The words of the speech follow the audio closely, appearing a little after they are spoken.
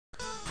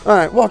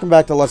Alright, welcome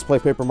back to Let's Play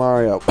Paper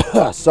Mario.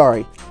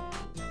 Sorry.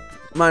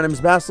 My name is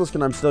Basilisk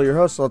and I'm still your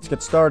host, so let's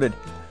get started.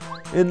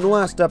 In the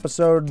last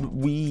episode,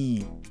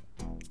 we...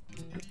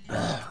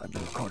 I've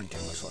been recording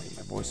too much lately,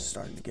 my voice is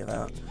starting to give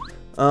out.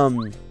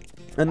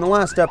 In the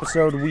last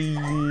episode, we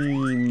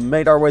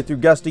made our way through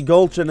Gusty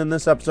Gulch, and in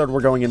this episode,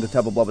 we're going into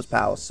Tubba Blubba's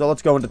palace. So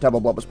let's go into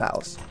Tubba Blubba's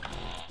palace.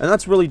 And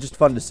that's really just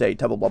fun to say,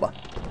 Tubba Blubba.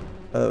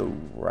 Oh,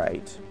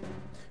 right.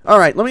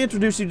 Alright, let me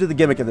introduce you to the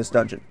gimmick of this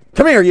dungeon.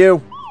 Come here,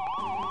 you!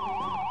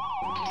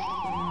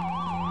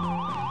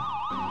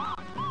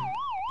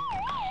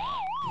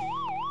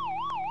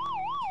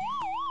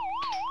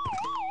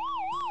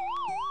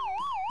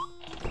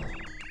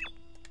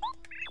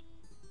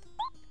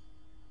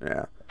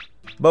 Yeah.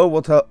 Bo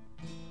will tell...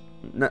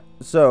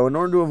 So, in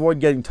order to avoid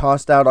getting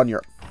tossed out on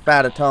your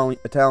fat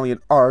Italian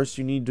arse,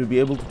 you need to be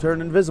able to turn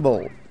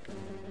invisible.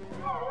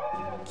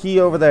 Key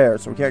over there,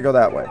 so we can't go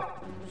that way.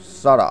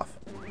 Sod off.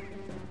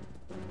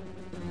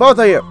 Both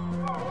of you!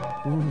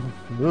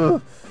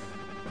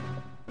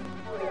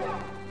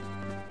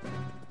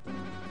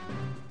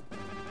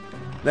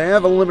 They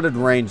have a limited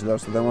range, though,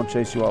 so they won't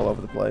chase you all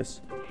over the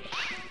place.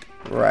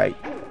 Right.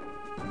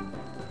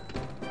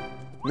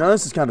 Now,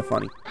 this is kind of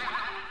funny.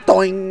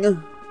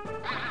 Doing!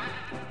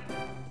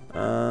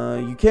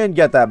 You can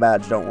get that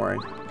badge, don't worry.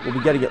 We'll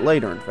be getting it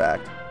later, in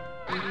fact.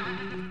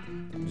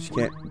 Just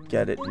can't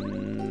get it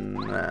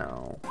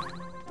now.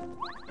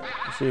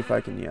 Let's see if I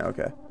can... Yeah,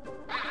 okay.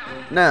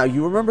 Now,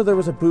 you remember there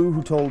was a boo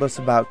who told us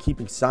about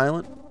keeping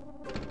silent?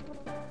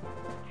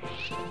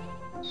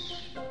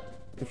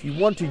 If you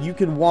want to, you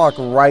can walk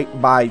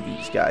right by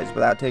these guys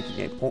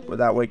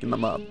without waking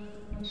them up.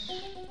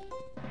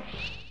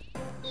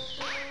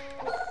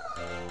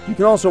 You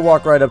can also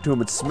walk right up to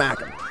them and smack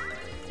them.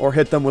 Or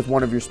hit them with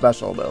one of your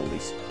special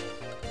abilities.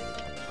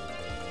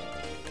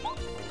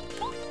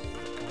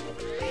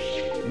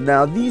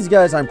 Now, these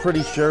guys, I'm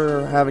pretty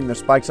sure, having their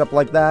spikes up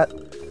like that,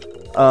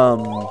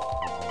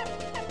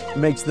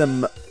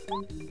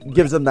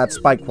 gives them that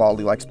spike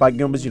quality, like spike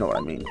Goombas, you know what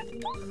I mean.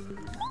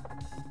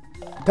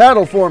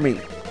 Paddle for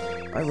me!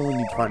 I really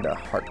need to find a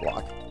heart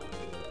block.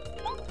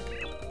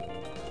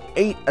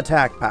 8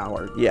 attack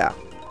power, yeah.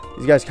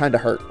 These guys kind of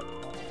hurt.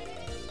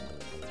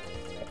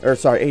 Or,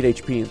 sorry, 8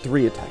 HP and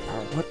 3 attack power.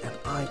 What am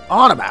I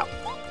on about?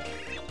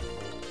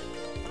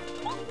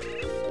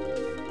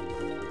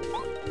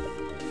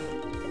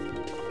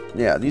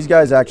 Yeah, these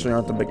guys actually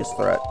aren't the biggest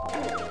threat.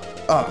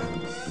 Ugh.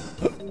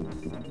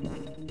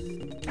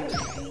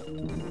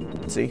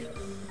 Let's see.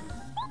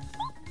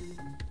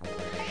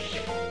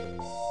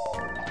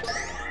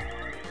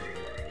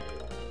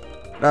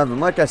 Now then,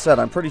 like I said,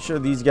 I'm pretty sure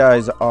these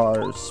guys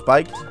are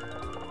spiked.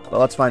 But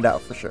let's find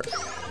out for sure.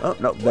 Oh,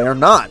 no, they are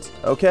not.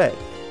 Okay.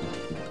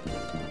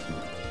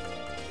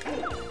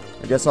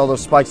 I guess all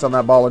those spikes on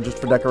that ball are just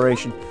for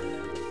decoration.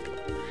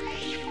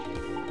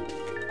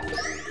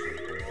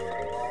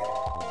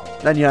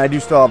 And yeah, I do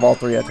still have all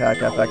 3 Attack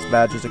FX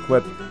badges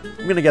equipped.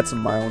 I'm going to get some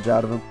mileage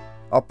out of them.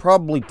 I'll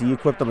probably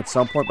de-equip them at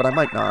some point, but I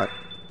might not.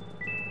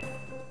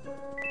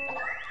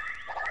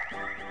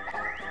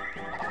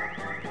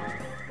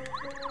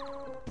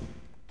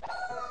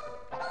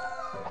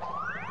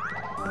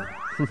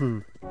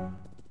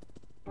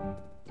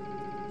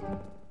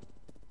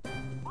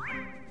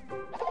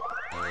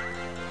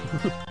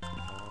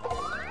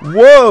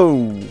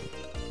 Whoa!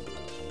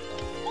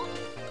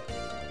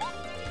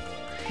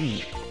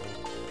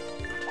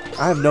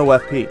 I have no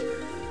FP.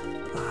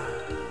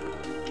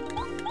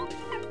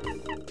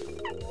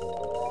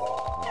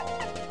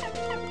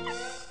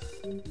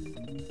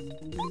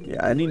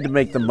 Yeah, I need to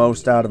make the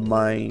most out of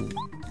my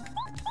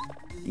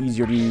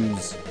easier to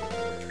use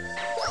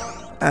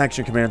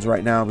action commands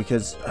right now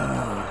because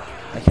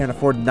I can't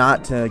afford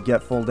not to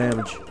get full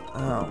damage.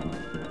 Oh.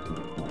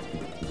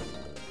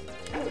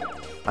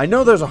 I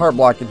know there's a heart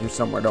block in here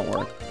somewhere, don't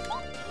worry.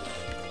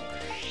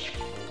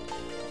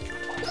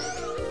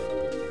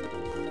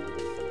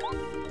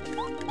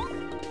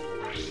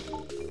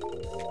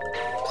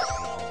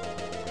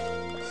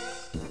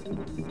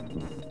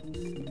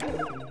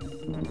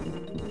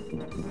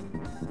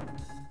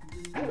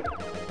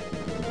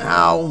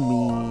 Ow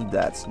me,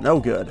 that's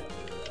no good.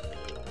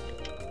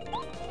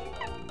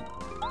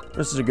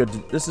 This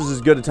is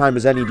as good a time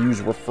as any to use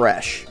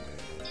refresh.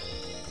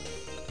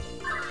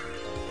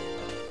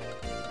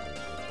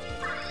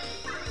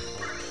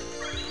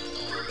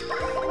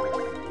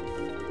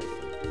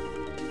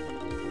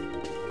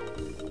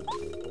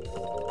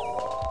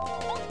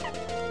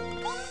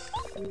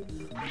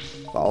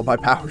 Followed by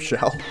Power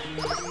Shell.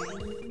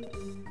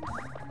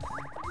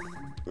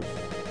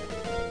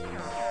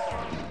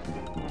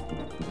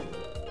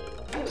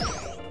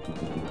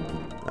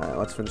 Alright,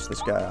 let's finish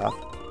this guy off.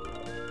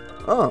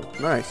 Oh,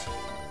 nice.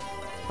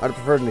 I'd have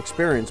preferred an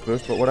experience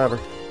boost, but whatever.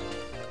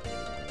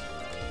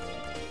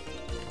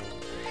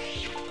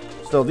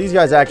 Still, these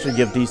guys actually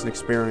give decent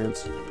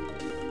experience.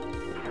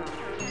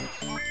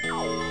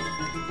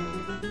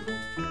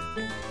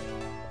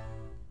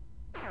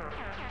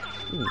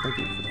 Thank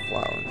you for the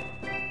flower.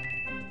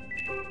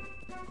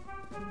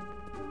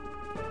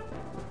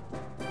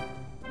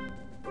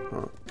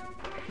 Huh.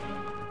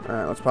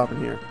 Alright, let's pop in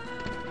here.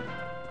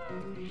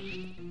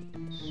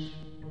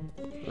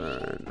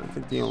 Alright, I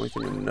think the only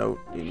thing to note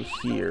in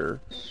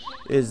here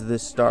is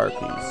this star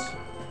piece.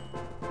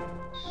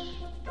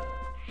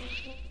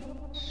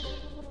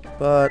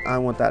 But I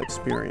want that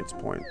experience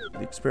point.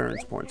 The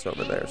experience point's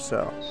over there,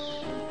 so.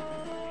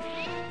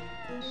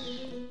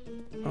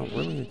 Oh,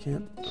 really? I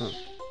can't? Oh.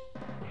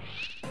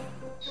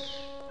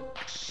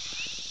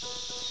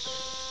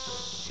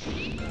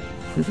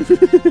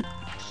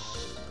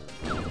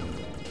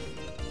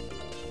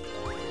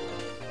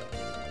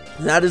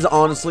 That is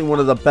honestly one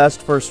of the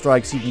best first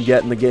strikes you can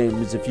get in the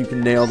game, is if you can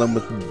nail them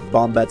with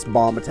Bombette's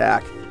bomb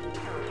attack.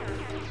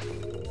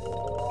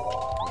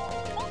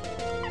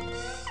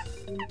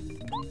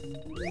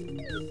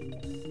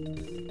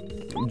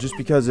 Just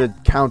because it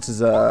counts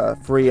as a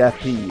free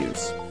FP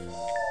use.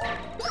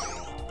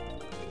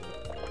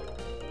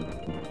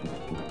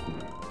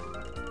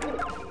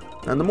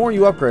 And the more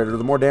you upgrade her,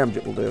 the more damage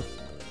it will do.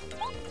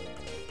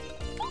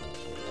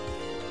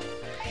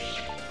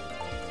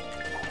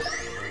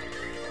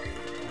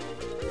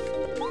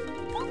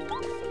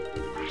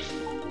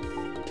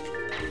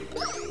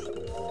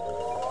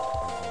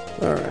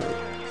 Alright.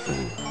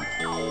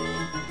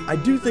 I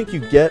do think you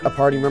get a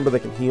party member that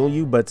can heal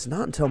you, but it's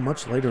not until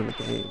much later in the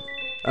game.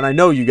 And I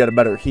know you get a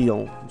better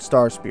heal,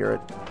 Star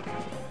Spirit.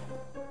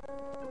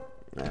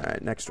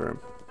 Alright, next room.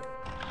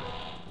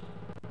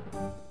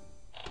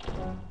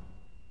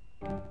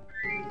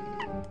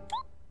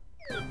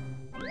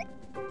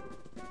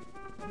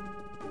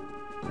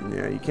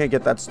 Yeah, you can't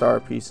get that star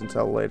piece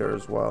until later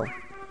as well.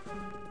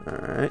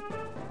 Alright.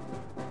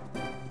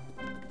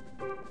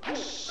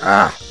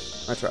 Ah!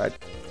 I tried.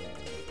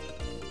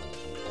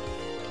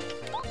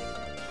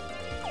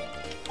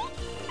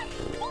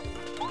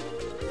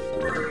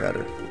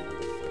 Better.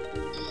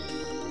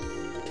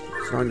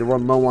 Starting to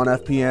run low on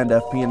FP,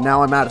 and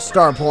now I'm out of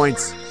star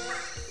points.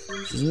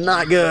 This is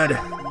not good.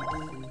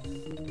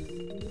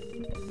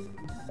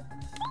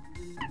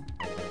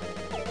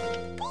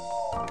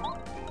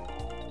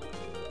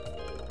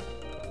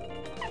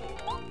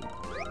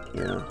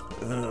 Yeah.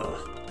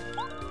 Ugh.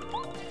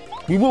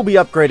 We will be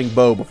upgrading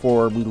Bo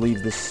before we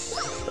leave this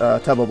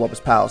Tubba Blubba's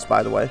palace,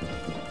 by the way.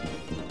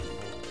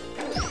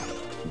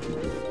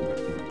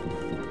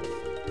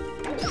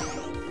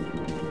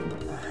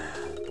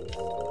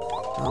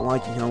 I don't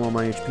like how low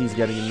my HP is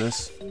getting in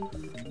this.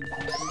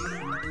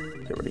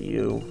 Get rid of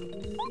you.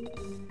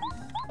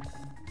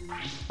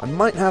 I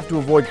might have to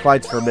avoid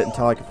fights for a bit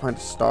until I can find a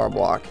star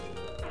block.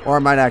 Or I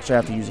might actually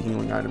have to use a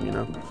healing item, you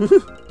know.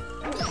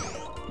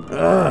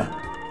 Ugh.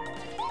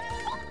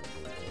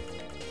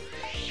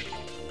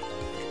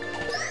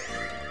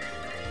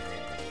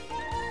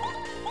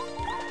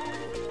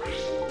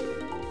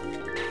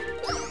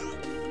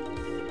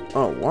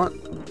 Oh, what?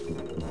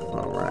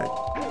 Alright.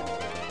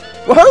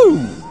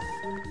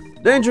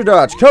 Woohoo! Danger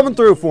dodge coming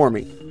through for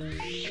me.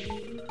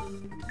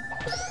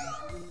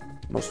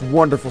 Most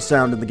wonderful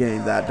sound in the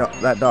game, that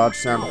dodge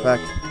sound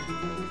effect.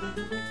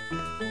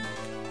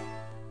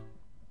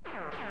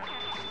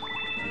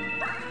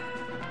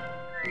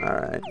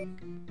 Alright.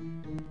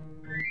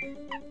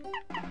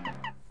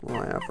 What do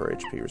I have for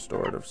HP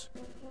restoratives?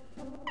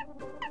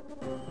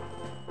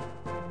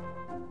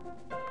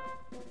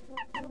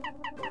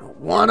 Don't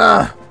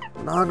wanna!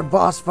 Not in a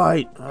boss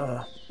fight.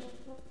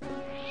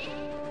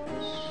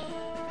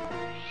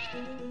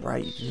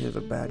 Right, you can hear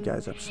the bad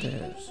guys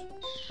upstairs.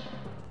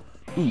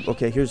 Ooh,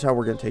 okay, here's how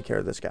we're gonna take care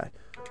of this guy.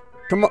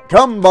 Come on,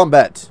 come,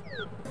 Bombette!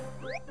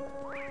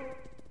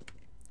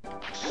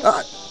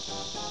 Ah!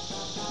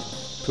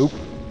 Poop.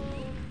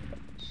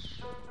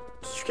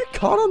 Did you get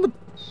caught on the...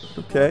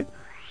 Okay.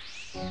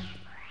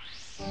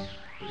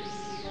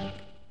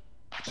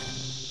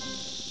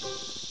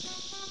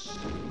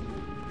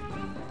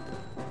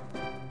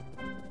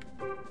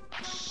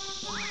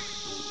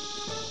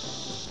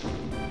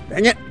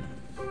 Dang it!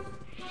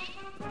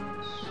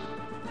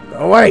 Go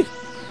away!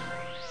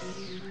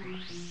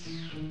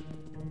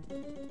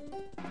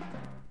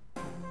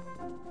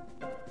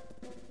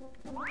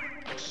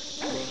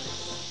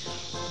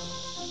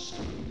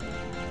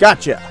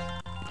 Gotcha!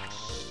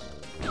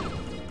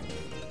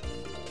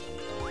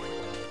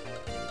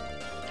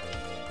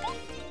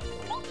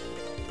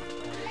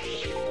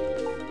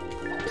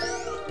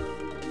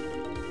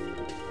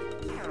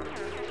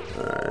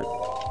 Alright.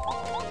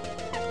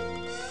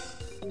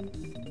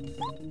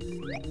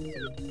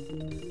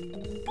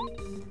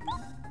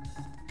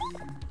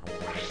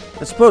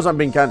 I suppose I'm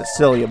being kind of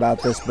silly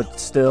about this, but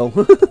still.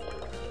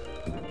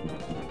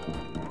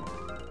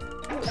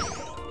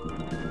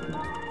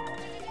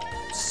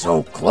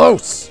 So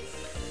close!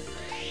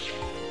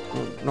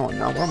 No, I'm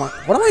not.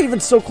 What am I even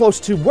so close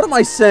to? What am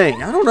I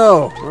saying? I don't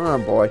know. Oh,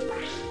 boy.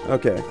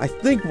 Okay. I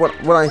think what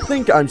I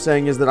think I'm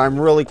saying is that I'm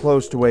really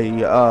close to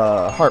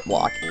a heart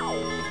block.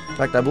 In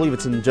fact, I believe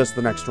it's in just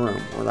the next room.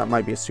 Or that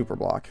might be a super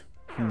block.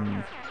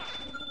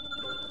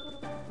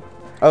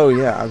 Oh,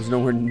 yeah. I was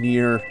nowhere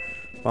near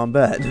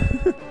Bombette.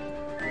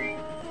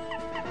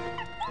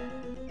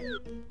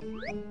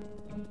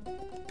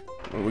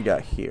 What do we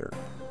got here?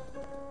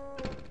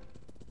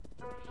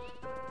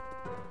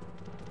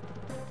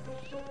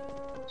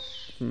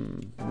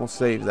 We'll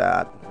save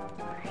that.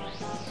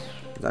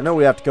 I know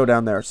we have to go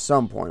down there at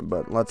some point,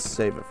 but let's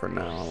save it for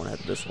now. I want to head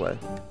this way.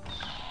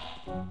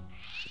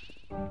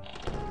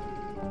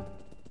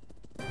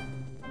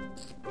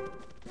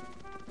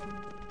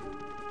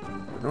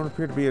 There don't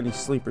appear to be any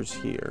sleepers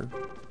here.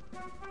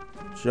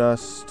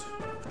 Just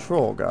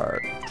patrol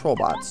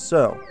bots.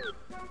 So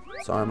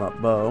let's arm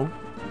up Bo.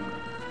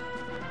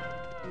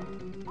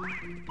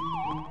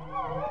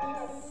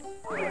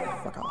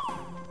 Fuck off.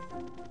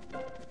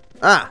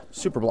 Ah,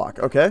 super block.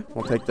 Okay,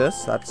 we'll take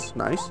this. That's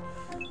nice.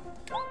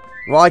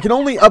 Well, I can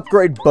only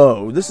upgrade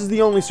Bo. This is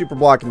the only super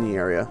block in the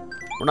area.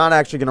 We're not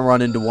actually going to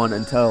run into one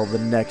until the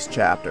next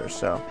chapter,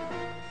 so.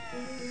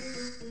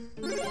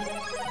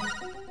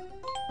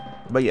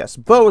 But yes,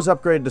 Bo is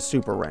upgraded to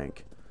super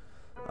rank.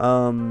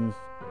 In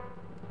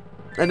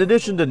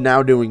addition to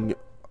now doing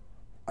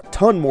a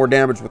ton more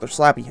damage with her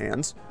slappy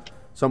hands,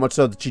 so much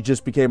so that she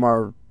just became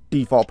our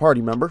default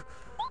party member.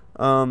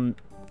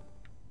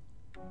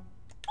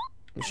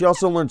 She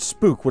also learned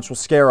Spook, which will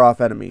scare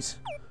off enemies.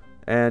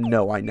 And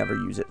no, I never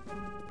use it.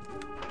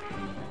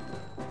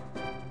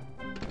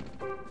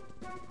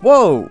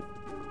 Whoa!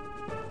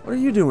 What are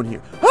you doing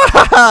here? Ha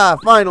ha ha!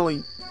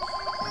 Finally!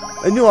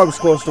 I knew I was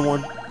close to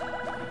one.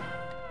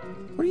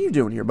 What are you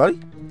doing here, buddy?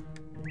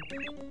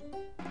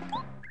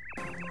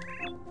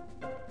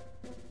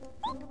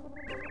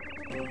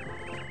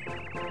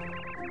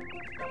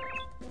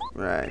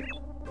 Right.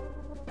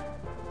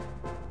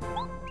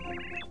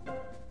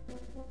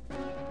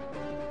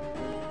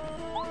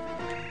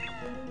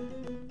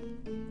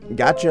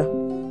 Gotcha.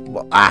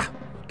 Well,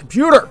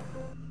 computer!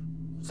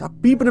 Stop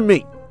beeping at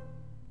me.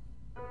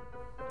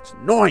 It's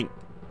annoying.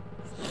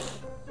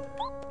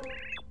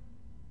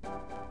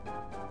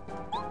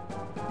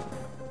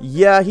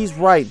 Yeah, he's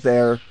right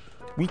there.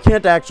 We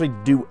can't actually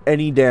do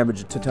any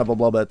damage to Tubba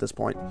Blubba at this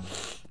point.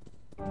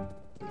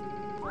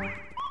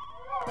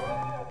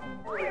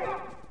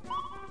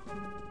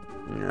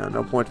 Yeah,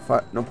 no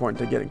point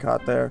to getting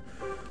caught there.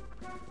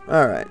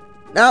 All right.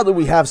 Now that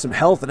we have some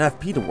health and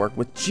FP to work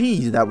with,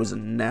 geez, that was a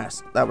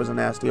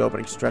nasty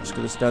opening stretch to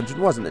this dungeon,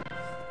 wasn't it?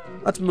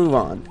 Let's move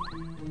on.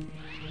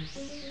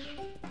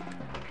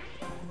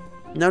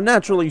 Now,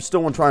 naturally, you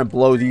still want to try and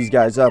blow these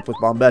guys up with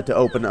Bombette to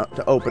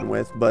open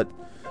with, but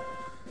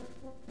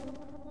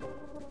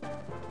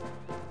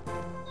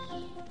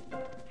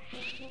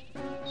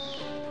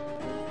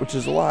which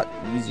is a lot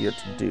easier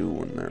to do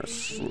when they're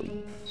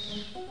asleep.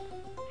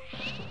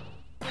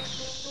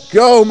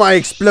 Go, my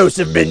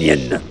explosive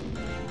minion!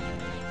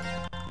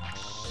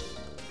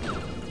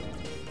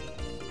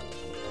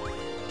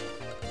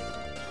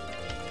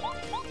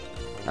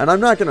 And I'm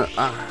not gonna,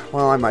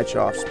 well, I might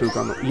show off Spook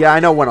on the, yeah,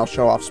 I know when I'll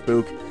show off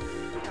Spook.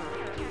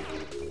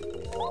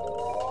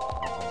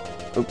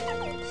 Oop.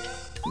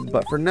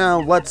 But for now,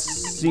 let's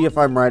see if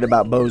I'm right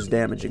about Bo's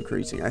damage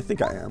increasing. I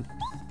think I am.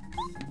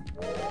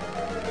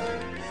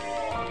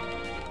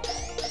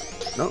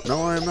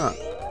 No, I am not.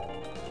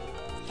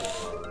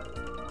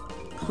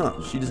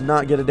 Huh, she does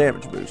not get a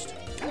damage boost.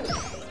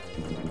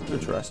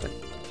 Interesting.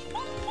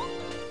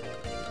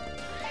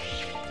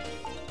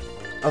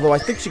 Although I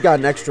think she got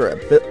an extra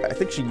bit. I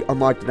think she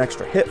unlocked an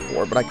extra hit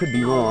for it, but I could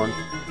be wrong.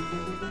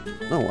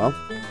 Oh well.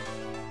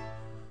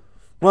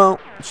 Well,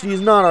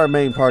 she's not our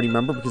main party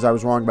member because I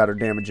was wrong about her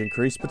damage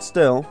increase, but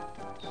still.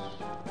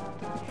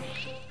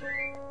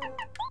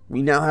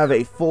 We now have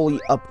a fully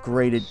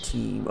upgraded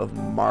team of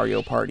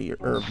Mario Party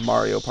or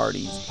Mario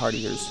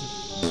partiers.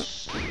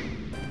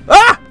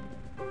 Ah!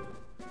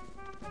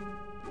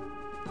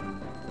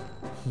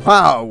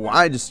 Wow,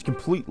 I just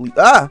completely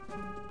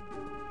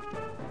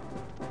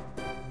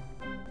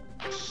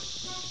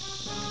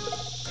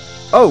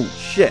Oh,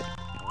 shit.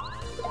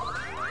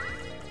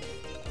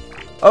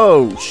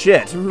 Oh,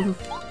 shit.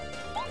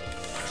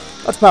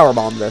 Let's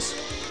powerbomb this.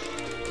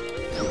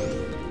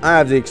 I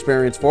have the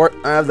experience for it.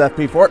 I have the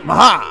FP for it.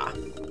 Maha!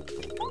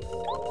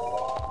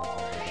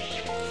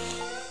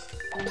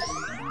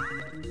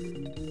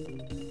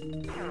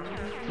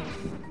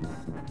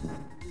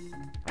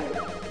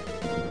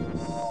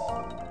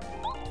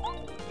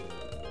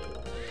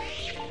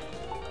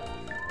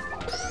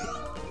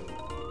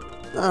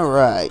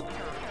 Alright.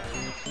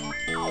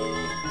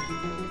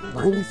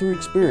 93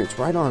 experience,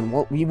 right on.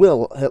 Well, we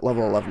will hit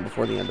level 11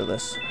 before the end of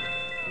this,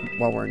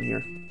 while we're in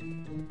here.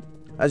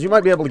 As you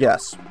might be able to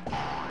guess.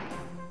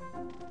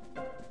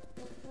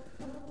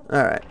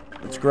 Alright,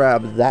 let's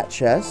grab that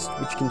chest,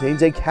 which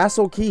contains a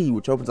castle key,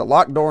 which opens a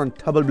locked door in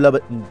Tubba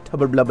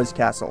Blubba's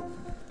castle.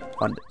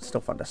 Fun,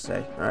 still fun to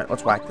say. Alright,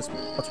 let's whack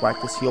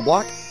this heal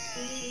block.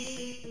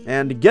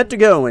 And get to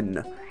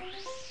going.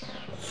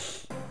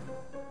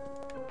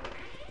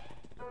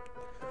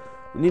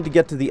 We need to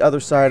get to the other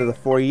side of the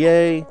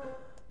foyer.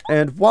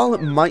 And while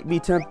it might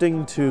be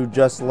tempting to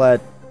just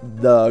let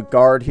the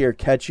guard here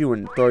catch you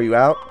and throw you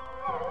out,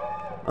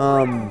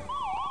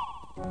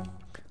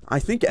 I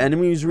think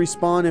enemies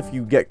respawn if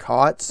you get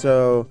caught.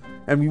 So,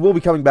 and we will be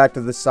coming back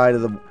to this side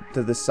of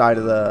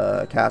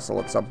the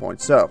castle at some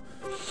point. So,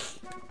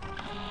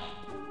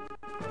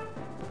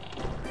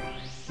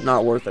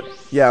 Not worth it.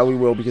 Yeah, we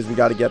will, because we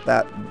got to get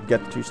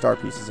the 2 star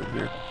pieces in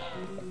here.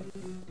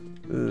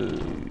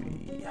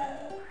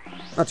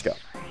 Let's go.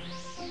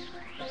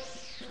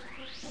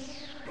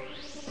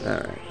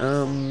 Alright,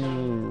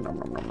 nom, nom,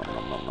 nom, nom,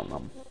 nom, nom,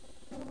 nom.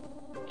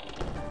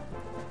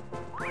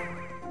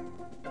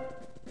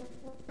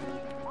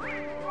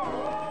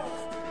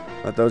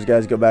 Let those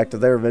guys go back to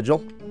their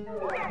vigil.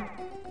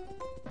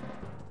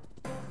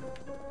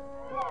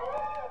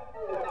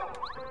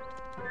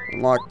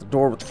 Unlock the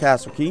door with the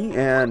castle key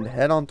and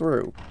head on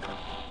through.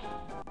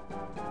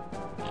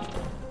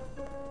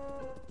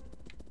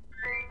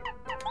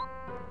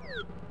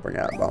 Bring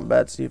out a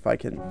bombette, see if I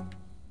can...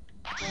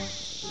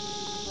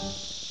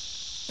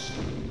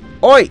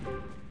 Oi!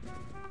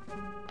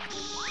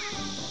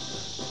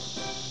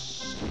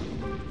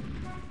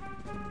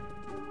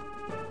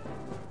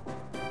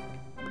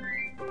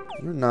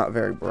 You're not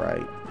very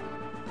bright.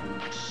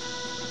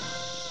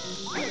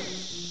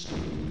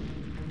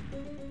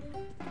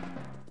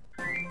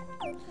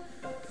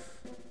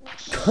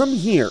 Come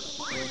here.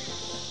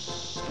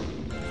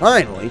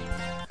 Finally.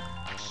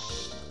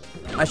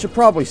 I should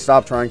probably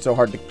stop trying so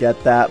hard to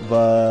get that,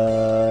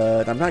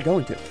 but I'm not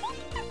going to.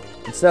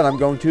 Instead, I'm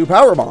going to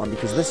power bomb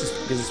because this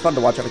is fun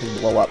to watch everything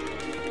blow up.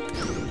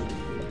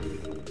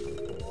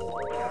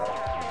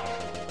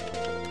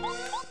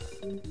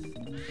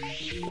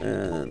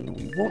 And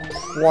we won't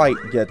quite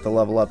get the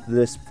level up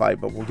this fight,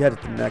 but we'll get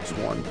it the next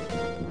one.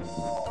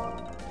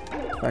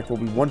 In fact, we'll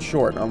be one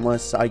short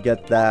unless I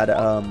get that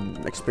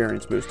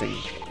experience boosting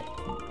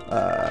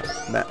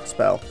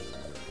spell.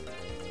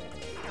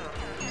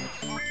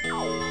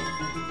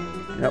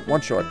 Yep,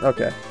 one short.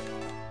 Okay.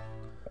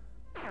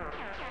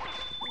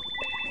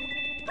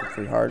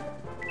 Pretty hard.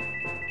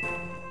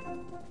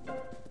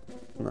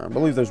 No, I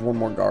believe there's one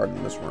more guard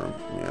in this room.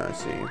 Yeah, I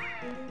see.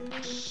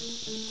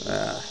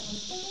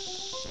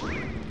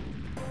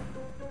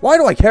 Why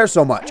do I care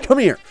so much? Come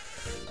here.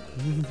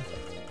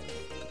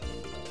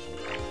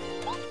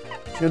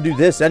 Just gonna do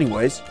this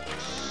anyways.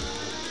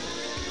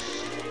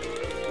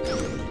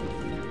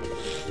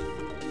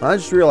 I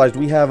just realized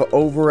we have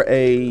over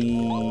a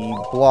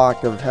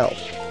block of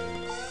health.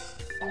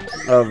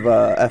 Of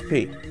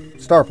FP.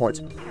 Star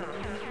points.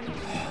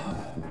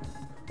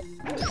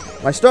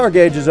 My star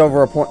gauge is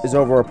over a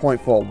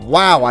point full.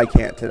 Wow, I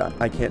can't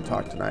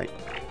talk tonight.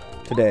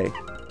 Today.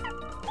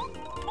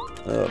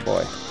 Oh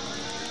boy.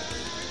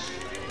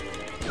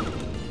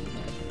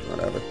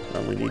 Whatever. I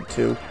only need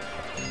 2.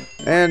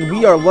 And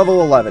we are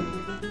level 11.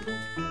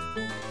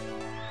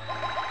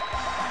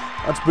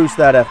 Let's boost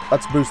that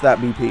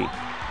BP.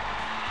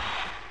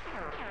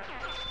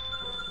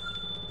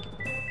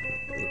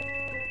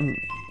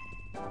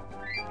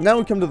 Now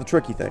we come to the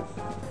tricky thing.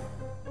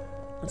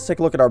 Let's take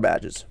a look at our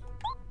badges.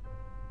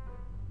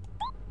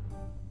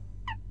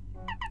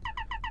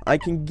 I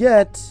can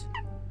get...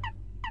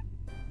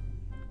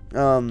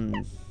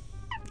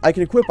 I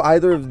can equip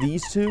either of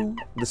these 2,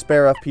 the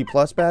spare FP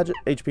plus badge,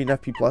 HP and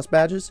FP plus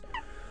badges,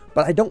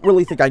 but I don't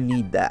really think I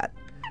need that.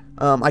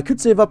 I could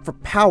save up for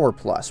Power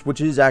Plus,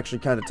 which is actually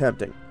kind of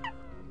tempting.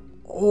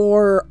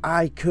 Or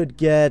I could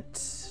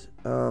get...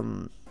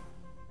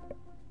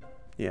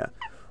 yeah.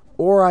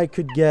 Or I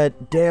could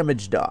get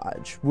Damage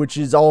Dodge, which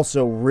is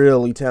also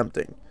really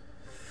tempting.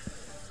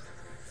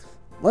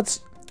 Let's...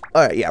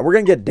 Alright, yeah, we're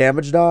gonna get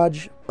Damage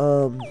Dodge.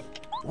 What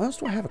else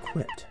do I have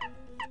equipped?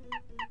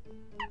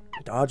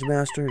 Dodge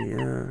Master,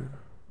 yeah.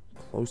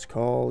 Close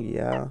Call,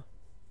 yeah.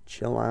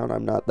 Chill Out,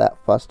 I'm not that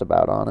fussed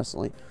about,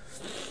 honestly.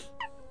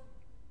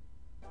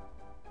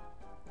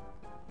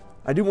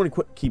 I do want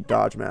to keep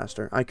Dodge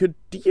Master. I could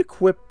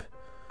de-equip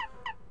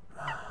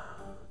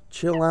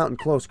Chill Out and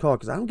Close Call,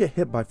 because I don't get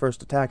hit by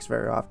first attacks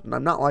very often.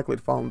 I'm not likely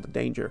to fall into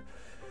danger.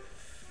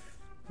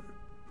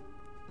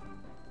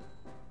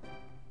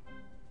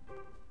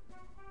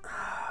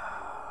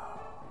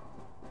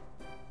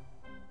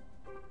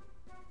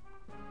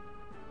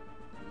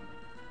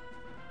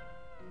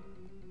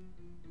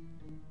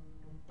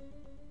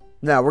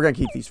 No, we're going to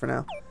keep these for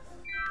now.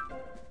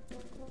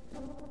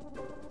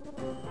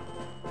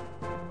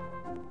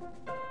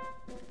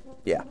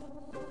 Yeah.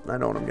 I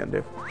know what I'm going to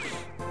do.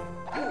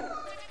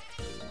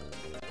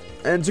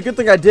 And it's a good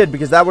thing I did,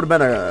 because that would have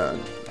been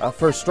a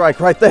first strike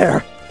right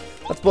there.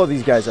 Let's blow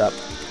these guys up.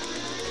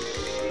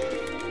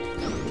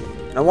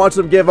 And watch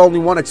them give only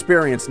 1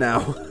 experience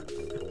now.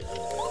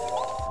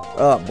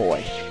 Oh,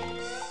 boy.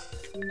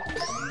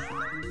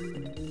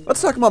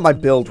 Let's talk about my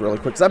build really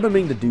quick, because I've been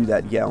meaning to do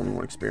that. Yeah, only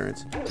 1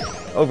 experience.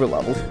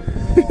 Over-leveled.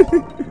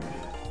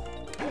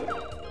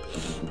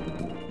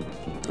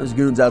 Those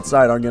goons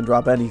outside aren't going to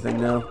drop anything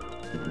now.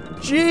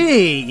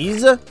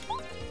 Jeez!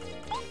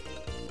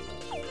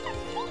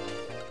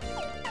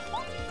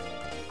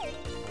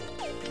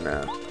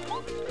 Nah.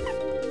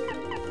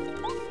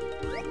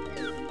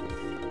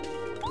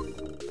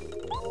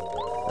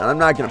 And I'm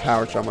not going to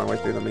power shot my way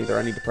through them either.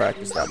 I need to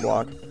practice that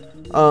block.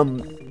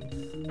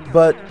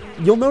 But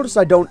you'll notice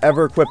I don't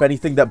ever equip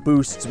anything that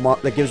boosts,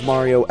 that gives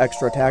Mario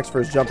extra attacks for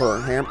his jumper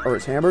or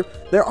his hammer.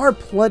 There are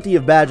plenty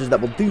of badges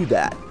that will do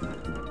that.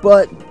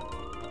 But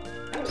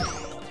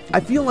I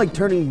feel like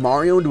turning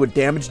Mario into a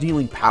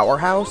damage-dealing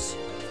powerhouse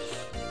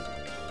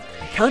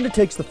kind of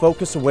takes the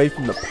focus away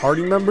from the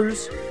party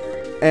members,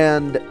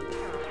 and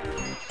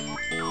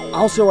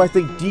also I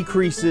think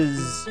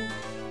decreases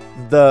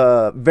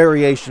the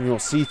variation you'll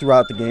see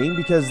throughout the game,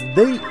 because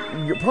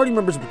your party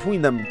members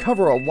between them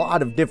cover a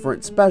lot of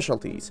different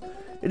specialties.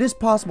 It is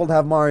possible to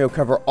have Mario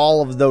cover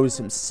all of those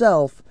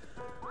himself.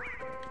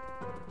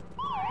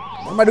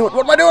 What am I doing?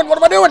 What am I doing? What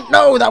am I doing?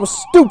 No, that was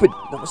stupid.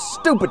 That was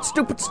stupid,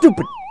 stupid,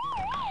 stupid.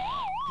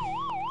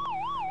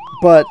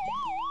 But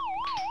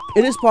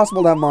it is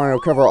possible to have Mario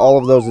cover all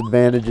of those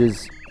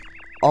advantages,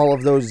 all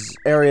of those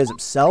areas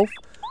himself.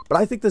 But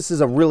I think this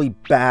is a really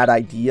bad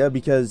idea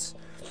because,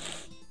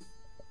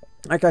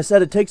 like I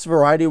said, it takes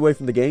variety away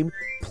from the game.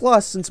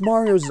 Plus, since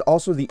Mario is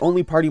also the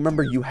only party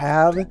member you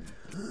have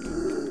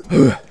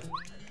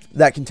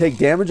that can take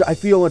damage, I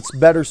feel it's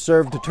better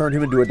served to turn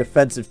him into a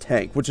defensive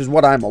tank, which is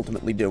what I'm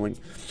ultimately doing.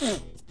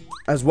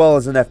 As well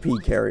as an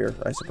FP carrier,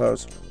 I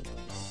suppose.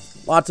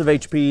 Lots of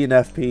HP and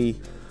FP,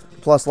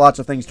 plus lots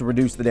of things to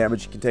reduce the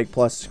damage you can take,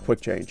 plus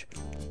quick change.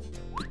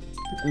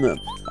 Alright,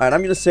 I'm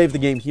going to save the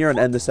game here and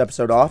end this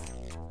episode off.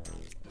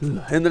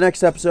 In the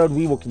next episode,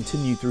 we will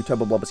continue through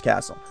Tubba Blubba's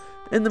castle.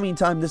 In the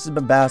meantime, this has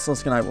been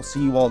Basilisk, and I will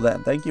see you all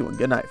then. Thank you, and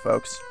good night,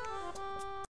 folks.